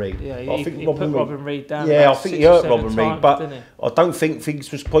beat Robin Reed. Yeah, I think he put Robin Reed down. Yeah, I think he hurt Robin Reed, but didn't he? I don't think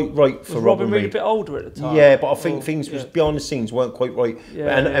things was quite right for Robin Reed. Was Robin Reed a bit older at the time? Yeah, but I think things was behind the scenes weren't quite right.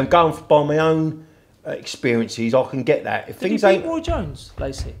 Yeah, and going by my own experiences, I can get that. If did things he beat Roy Jones,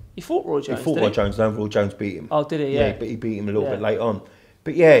 Lacey? He fought Roy Jones. He fought Roy Jones. No, Roy Jones beat him. Oh, did he? Yeah, but he beat him a little bit late on.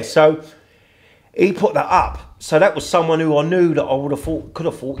 But yeah, so he put that up. So that was someone who I knew that I could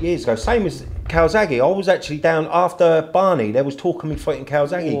have fought years ago. Same as Calzaghe. I was actually down after Barney. There was talk of me fighting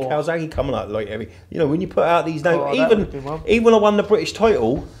Calzaghe. Oh. Calzaghe coming out like every. You know, when you put out these names, Oh, even when I won the British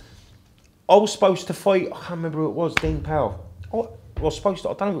title, I was supposed to fight. I can't remember who it was. Dean Powell. I was supposed to.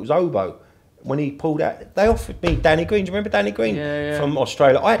 I don't know if it was Obo. When he pulled out, they offered me Danny Green. Do you remember Danny Green from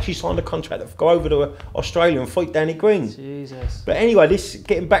Australia? I actually signed a contract to go over to Australia and fight Danny Green. Jesus. But anyway,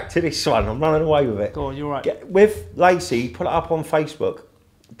 getting back to this one, I'm running away with it. Go on, you're right. With Lacey, put it up on Facebook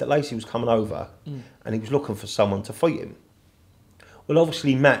that Lacey was coming over and he was looking for someone to fight him. Well,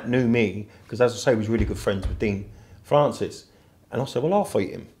 obviously Matt knew me because, as I say, he was really good friends with Dean Francis. And I said, well, I'll fight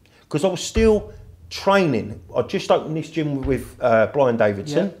him. Because I was still training. I just opened this gym with Brian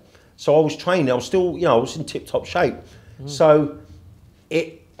Davidson. Yeah. So I was training. I was still, I was in tip-top shape. So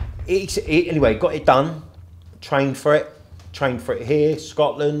anyway, got it done. Trained for it here,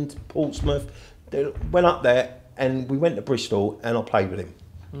 Scotland, Portsmouth. Went up there and we went to Bristol and I played with him.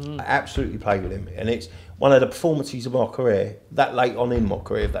 I absolutely played with him. And it's one of the performances of my career, that late on in my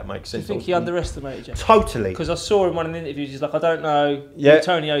career, if that makes sense. Do you think he underestimated you? Totally. Because I saw him in one of the interviews, he's like, I don't know who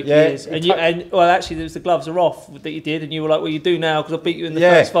Tony Oakey is. And well, actually, there was the gloves are off that you did, and you were like, well, you do now because I beat you in the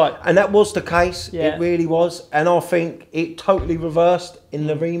first fight. And that was the case. It really was. And I think it totally reversed in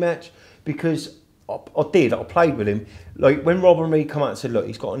the rematch because I played with him. Like when Robin Reed come out and said, look,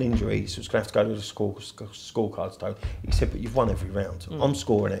 he's got an injury, so he's going to have to go to the scorecard stone. He said, but you've won every round. I'm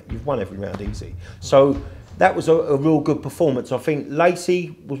scoring it. You've won every round easy. So that was a real good performance. I think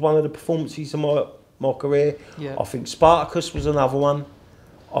Lacey was one of the performances of my career. Yeah. I think Spartacus was another one.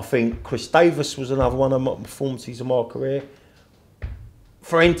 I think Chris Davis was another one of my performances of my career.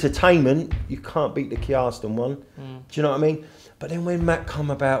 For entertainment, you can't beat the Kyarston one. Do you know what I mean? But then when Matt come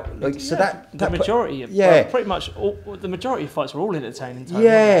about, the majority of pretty much the majority of fights were all entertaining. Do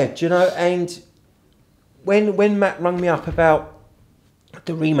you know? And when Matt rang me up about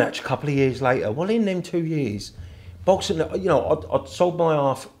the rematch a couple of years later, well, in them 2 years, boxing, I'd sold my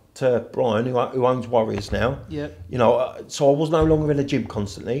half to Brian, who owns Warriors now. Yeah. So I was no longer in the gym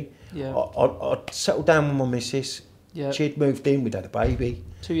constantly. Yeah. I settled down with my missus. Yeah. She'd moved in, we'd had a baby.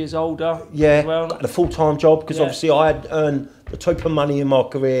 2 years older. Yeah, as well. Had a full-time job because obviously I had earned the type of money in my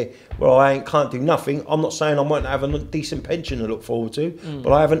career where I can't do nothing. I'm not saying I won't have a decent pension to look forward to,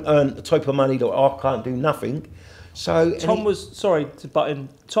 but I haven't earned the type of money that I can't do nothing. So Tom was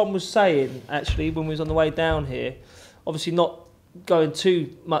saying actually when we was on the way down here, obviously not going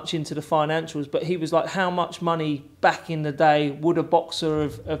too much into the financials, but he was like, how much money back in the day would a boxer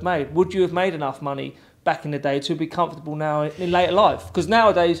have made? Would you have made enough money back in the day to be comfortable now in later life? Because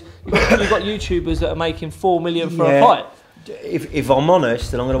nowadays you've got YouTubers that are making 4 million for a fight. If I'm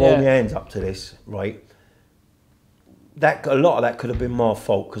honest, and I'm going to hold my hands up to this, right? A lot of that could have been my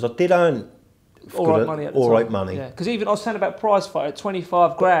fault because I did earn all right money at the time. Money. Yeah, because even I was saying about prize fight at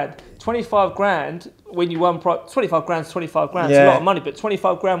 25 grand. 25 grand when you won 25 grand's 25 grand. It's a lot of money, but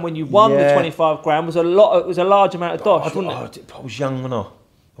 25 grand when you won the 25 grand was a lot. It was a large amount of dosh, wasn't it? I was young, wasn't I?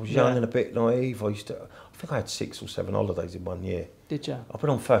 I was young and a bit naive. I think I had 6 or 7 holidays in 1 year. Did you? I've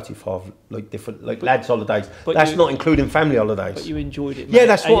been on 35 lads' holidays. That's not including family holidays. But you enjoyed it, mate. Yeah,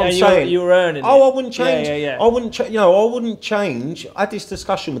 that's what I'm saying. You were earning it. I wouldn't change. Yeah. I wouldn't change. I had this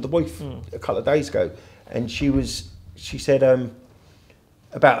discussion with the wife a couple of days ago, and she said,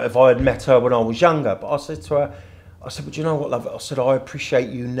 about if I had met her when I was younger. But I said to her, I said, but you know what, love? I said, I appreciate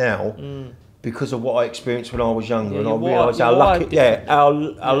you now because of what I experienced when I was younger, and I realise how lucky, how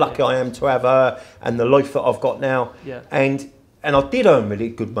lucky I am to have her and the life that I've got now. Yeah. And I did earn really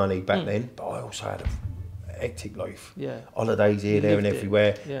good money back then, but I also had a hectic life. Yeah. Holidays here, there, and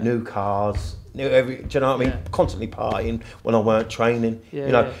everywhere. Yeah. New cars. Do you know what I mean? Yeah. Constantly partying when I weren't training. Yeah,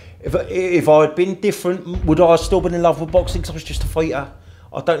 you know, if I had been different, would I have still been in love with boxing? Because I was just a fighter.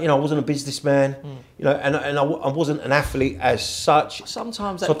 I don't, I wasn't a businessman. You know, and I wasn't an athlete as such.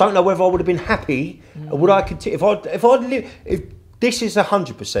 Sometimes. So I don't know whether I would have been happy. Would I continue if I'd lived? If this is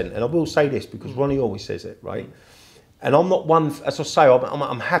 100%, and I will say this because Ronnie always says it, right? And I'm not one, as I say,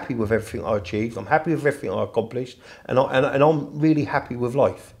 I'm happy with everything I achieved. I'm happy with everything I accomplished, and I'm really happy with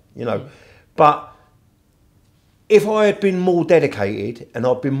life. You know. But if I had been more dedicated and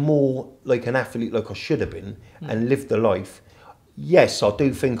I'd been more like an athlete like I should have been and lived the life, yes, I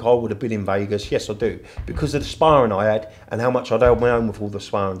do think I would have been in Vegas. Yes, I do. Because of the sparring I had and how much I'd held my own with all the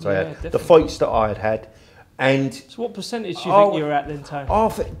sparrings I had. Definitely. The fights that I had had. And so what percentage do you think you're at then,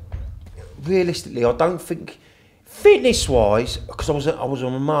 Tony? Realistically, I don't think... Fitness-wise, because I was a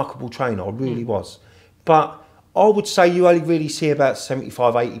remarkable trainer, I really was. But... I would say you only really see about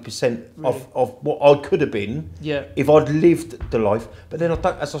 75, 80% of what I could have been if I'd lived the life. But then,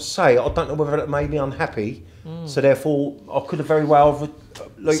 as I say, I don't know whether that made me unhappy. So therefore, I could have very well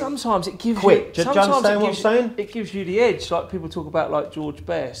have, sometimes it gives quit. Do you understand what I'm saying? It gives you the edge. Like people talk about, like George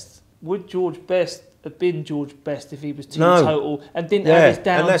Best. Would George Best have been George Best if he was teetotal and didn't have his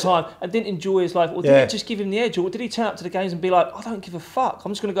downtime and didn't enjoy his life? Or did it just give him the edge? Or did he turn up to the games and be like, I don't give a fuck,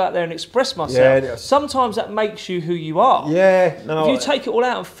 I'm just going to go out there and express myself? Yeah, sometimes that makes you who you are. Yeah, no. If you take it all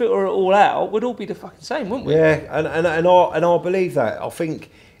out and filter it all out, we'd all be the fucking same, wouldn't we? Yeah, and I believe that. I think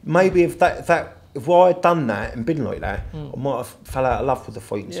maybe if if I had done that and been like that, I might have fell out of love with the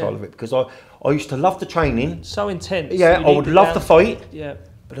fighting side of it, because I used to love the training. So intense. Yeah, I would love the fight. Yeah.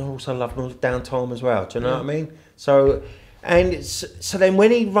 But I also love my downtime as well. Do you know what I mean? So, so then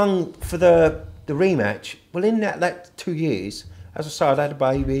when he rung for the rematch, well, in that 2 years, as I said, I had a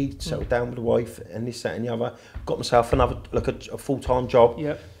baby, settled down with a wife, and this, that, and the other. Got myself another a full-time job.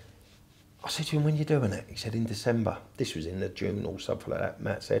 Yep. I said to him, "When you doing it?" He said, "In December." This was in the gym or something like that.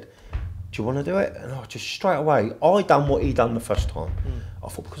 Matt said, "Do you want to do it?" And I just straight away, I done what he done the first time. I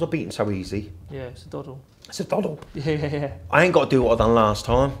thought, because I beat him so easy. Yeah, it's a doddle. It's a doddle. Yeah. I ain't got to do what I done last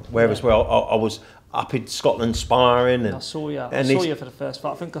time. Whereas, well, I was up in Scotland sparring. And I saw you. I saw you for the first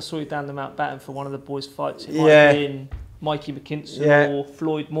fight. I think I saw you down the Mountbatten for one of the boys' fights. It might have been Mikey McKinson or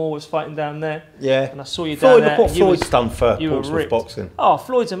Floyd Moore was fighting down there. Yeah. And I saw you down there. What Floyd's done for Portsmouth boxing. Oh,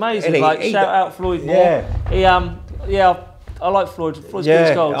 Floyd's amazing. Shout out Floyd Moore. I like Floyd. Floyd's good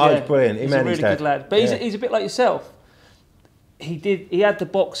as gold. He's brilliant. He's a really good lad. But he's a bit like yourself. He had the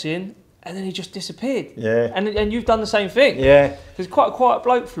boxing, and then he just disappeared. Yeah. And you've done the same thing. Yeah. He's quite a quiet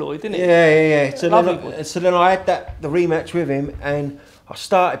bloke, Floyd, isn't he? Yeah. So then I had the rematch with him, and I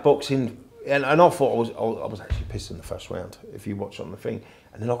started boxing, and I thought I was actually pissed in the first round, if you watch on the thing.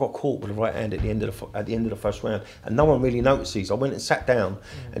 And then I got caught with the right hand at the end of the first round, and no one really notices. I went and sat down,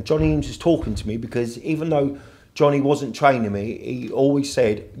 and Johnny Eames was talking to me, because even though Johnny wasn't training me, he always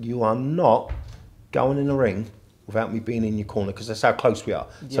said, "You are not going in the ring without me being in your corner," because that's how close we are.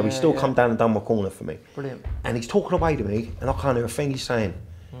 So he's still come down and done my corner for me. Brilliant. And he's talking away to me, and I can't hear a thing he's saying.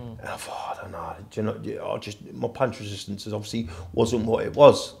 And I thought, I don't know. Do you know, my punch resistance obviously wasn't what it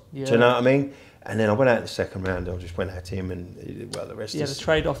was. Yeah. Do you know what I mean? And then I went out in the second round, and I just went at him, and the rest is... You had a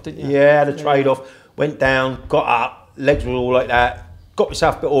trade-off, didn't you? Yeah, I had a trade-off. Went down, got up, legs were all like that, got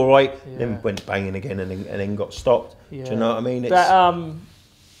myself a bit all right, then went banging again, and then got stopped. Yeah. Do you know what I mean? I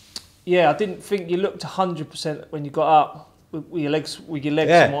didn't think you looked 100% when you got up with your legs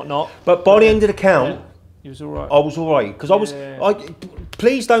and whatnot. But by the end of the count, you was all right. I was all right, because I was.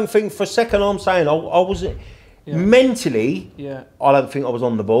 Please don't think for a second I'm saying I was mentally. Yeah. I don't think I was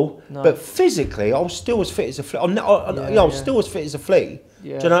on the ball, but physically I was still as fit as a flea. I was still as fit as a flea.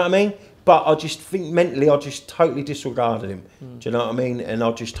 Yeah. Do you know what I mean? But I just think mentally I just totally disregarded him. Do you know what I mean? And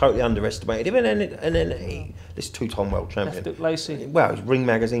I just totally underestimated him. And then this two-time world champion. Left Lacey. Well, he was Ring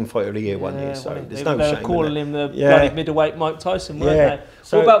Magazine Fighter of the Year 1 year, so there's no shame. They were calling him the bloody middleweight Mike Tyson, weren't they?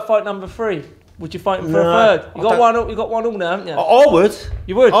 So what about fight number 3? Would you fight him for a third? You got one all now, haven't you? I would.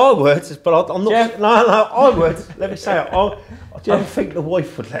 You would? I would, but I'm not. Jeff? No, I would. Let me say it. I don't think the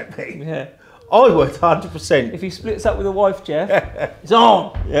wife would let me. Yeah. I would, 100%. If he splits up with the wife, Jeff, it's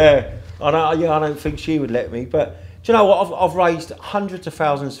on. Yeah. I don't think she would let me. But do you know what? I've raised hundreds of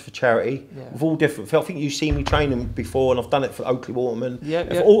thousands for charity with all different. I think you've seen me training before, and I've done it for Oakley Waterman.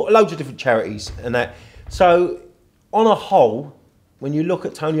 Loads of different charities and that. So on a whole, when you look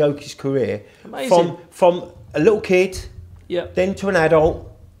at Tony Oakey's career, Amazing. from a little kid, Yep. then to an adult,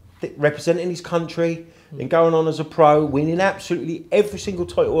 representing his country, then going on as a pro, winning absolutely every single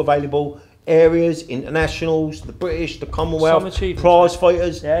title available, areas, internationals, the British, the Commonwealth, prize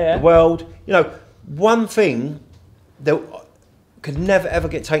fighters, the world. You know, one thing that could never ever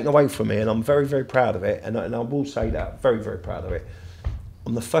get taken away from me, and I'm very, very proud of it, and I will say that, very, very proud of it.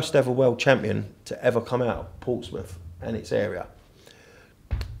 I'm the first ever world champion to ever come out of Portsmouth and its area.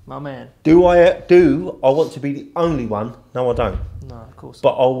 My man. Do I want to be the only one? No, I don't. No, of course not.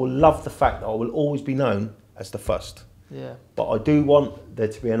 But I will love the fact that I will always be known as the first. Yeah. But I do want there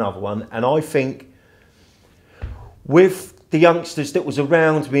to be another one, and I think with the youngsters that was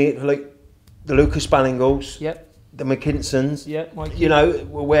around me, like the Lucas Ballingals, the McKinsons, you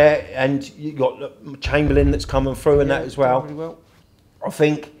know, and you got Chamberlain that's coming through and that as well. Really well. I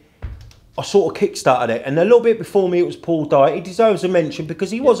think I sort of kick-started it, and a little bit before me it was Paul Dye. He deserves a mention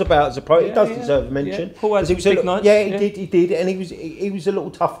because he was about as a pro. He does deserve a mention. Paul had some big nights. He did, and he was a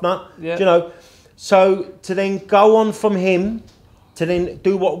little tough nut. Do you know? So to then go on from him to then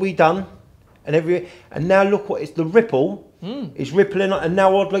do what we done, and now look what it's the ripple is rippling, and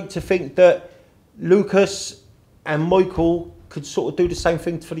now I'd like to think that Lucas and Michael could sort of do the same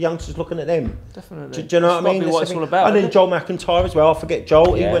thing for the youngsters looking at them. Definitely. Do you know what I mean? What it's all about. And then Joel McIntyre as well. I forget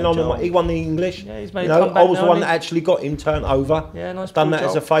Joel. He went on. He won the English. Yeah, he's made a comeback. I was the one that actually got him turned over. Yeah, nice. Done that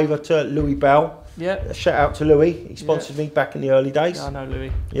as a favour to Louis Bell. Yeah. Shout out to Louis. He sponsored me back in the early days. Yeah, I know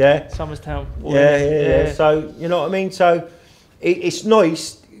Louis. Yeah. Somerstown. Yeah. So you know what I mean. So it's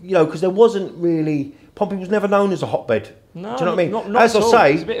nice, you know, because there wasn't really. Pompey was never known as a hotbed. No, do you know what I mean? Not as I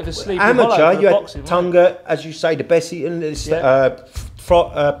say, it's a bit of a amateur. You had Tunga, as you say, the Bessie and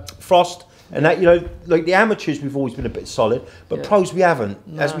Frost, and that. You know, like the amateurs, we've always been a bit solid, but pros we haven't.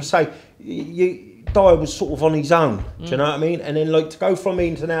 No. As we say, Dyer was sort of on his own. Do you know what I mean? And then like to go from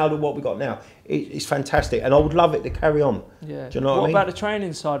me to now to what we got now, it's fantastic, and I would love it to carry on. Yeah. Do you know what I mean? What about the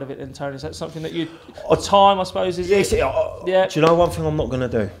training side of it then, Tony? Is that something that you time, I suppose, is it? Yeah. Do you know one thing I'm not going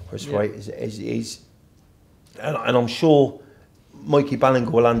to do, Chris? Right? Is and I'm sure Mikey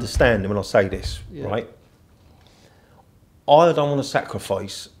Ballinger will understand when I say this, right? I don't want to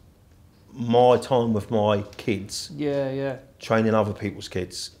sacrifice my time with my kids. Training other people's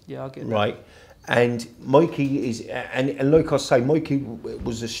kids. Yeah, I get that. Right? And Mikey is, and like I say, Mikey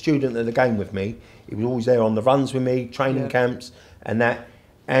was a student of the game with me. He was always there on the runs with me, training camps and that.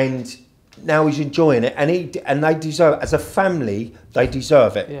 And now he's enjoying it, and they deserve it. As a family, they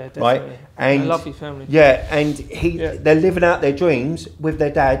deserve it. Yeah, definitely. Right? And a lovely family. Yeah, and they're living out their dreams with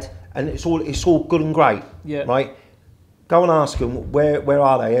their dad, and it's all good and great. Yeah. Right? Go and ask them where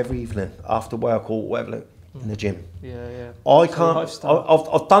are they every evening after work or whatever. In the gym. I can't.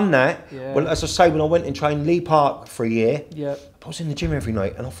 I've done that. Well, as I say, when I went and trained Lee Park for a year, I was in the gym every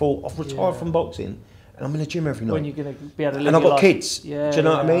night, and I thought I've retired from boxing, and I'm in the gym every night. When you're going to be able to live and I've got life. kids. Do you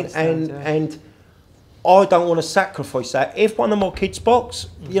know what I mean? And I don't want to sacrifice that. If one of my kids box,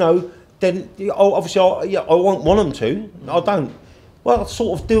 you know, then obviously I won't want them to. I don't. Well, I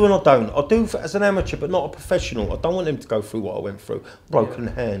sort of do and I don't. I do as an amateur, but not a professional. I don't want them to go through what I went through. Broken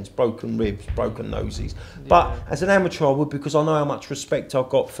hands, broken ribs, broken noses. But as an amateur, I would, because I know how much respect I've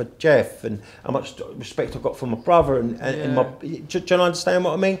got for Jeff and how much respect I've got for my brother and my... Do you understand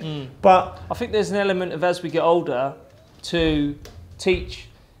what I mean? But I think there's an element of, as we get older, to teach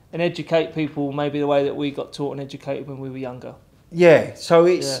and educate people maybe the way that we got taught and educated when we were younger. Yeah, so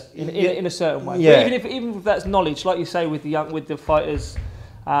it's in a certain way. Yeah. But even if that's knowledge, like you say with the fighters,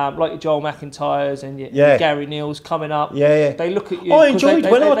 like your Joel McIntyres and your Gary Neals coming up. They look at you. I enjoyed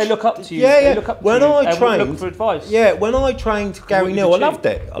they look up to you. They look up to when you I trained, look for advice. Yeah, when I trained Gary Neal, I loved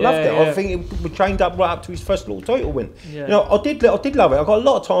it. I loved it. I think we trained up right up to his first little title win. You know, I did love it. I got a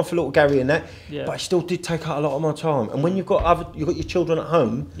lot of time for little Gary in that, but I still did take out a lot of my time. And when you've got your children at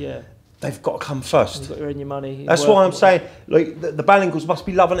home, they've got to come first. You've got to earn your money. That's why I'm saying, like, the Ballingals must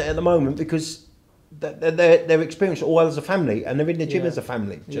be loving it at the moment because they're experienced all as a family and they're in the gym as a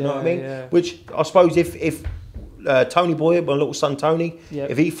family. Do you know what I mean? Which I suppose if Tony Boy, my little son Tony,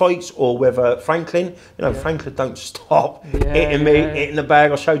 if he fights, or whether Franklin, you know, Franklin don't stop hitting me, hitting the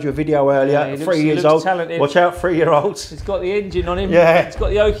bag. I showed you a video earlier. 3 years old. Talented. Watch out, 3-year-olds. He's got the engine on him. He's got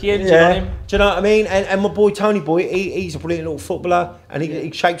the Oakey engine on him. Do you know what I mean? And my boy Tony Boy, he's a brilliant little footballer, and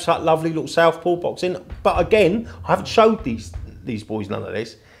he shapes up lovely little southpaw boxing. But again, I haven't showed these boys none of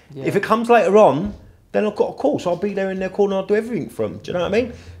this. If it comes later on, then I've got a call, so I'll be there in their corner. I'll do everything for them. Do you know what I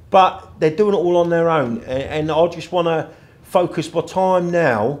mean? But they're doing it all on their own, and I just want to focus my time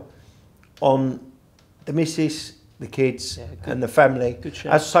now on the missus, the kids and the family. Good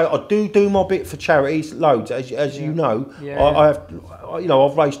shout. As I say, I do my bit for charities, loads, as you know. I have, you know,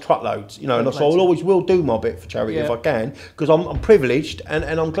 I've raised truckloads, you know, and so I always will do my bit for charity if I can, because I'm privileged and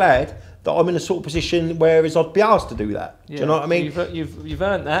I'm glad that I'm in a sort of position whereas I'd be asked to do that. Do you know what I mean? You've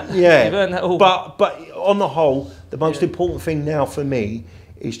earned that. Yeah. You've earned that all. But on the whole, the most important thing now for me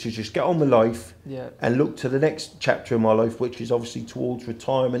is to just get on with life and look to the next chapter of my life, which is obviously towards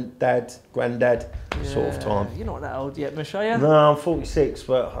retirement, granddad sort of time. You're not that old yet, Mish, are you? No, I'm 46,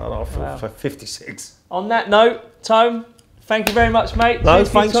 but I thought 56. On that note, Tone, thank you very much, mate. No,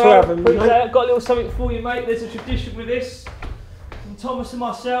 thanks for having me, mate. Got a little something for you, mate. There's a tradition with this from Thomas and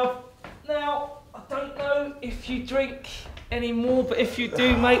myself. Now, I don't know if you drink any more, but if you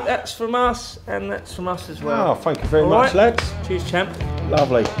do, mate, that's from us, and that's from us as well. Oh, thank you very much, lads. Cheers, champ.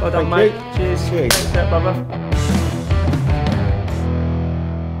 Lovely. Well done, mate. Cheers. Cheers. Thanks, brother.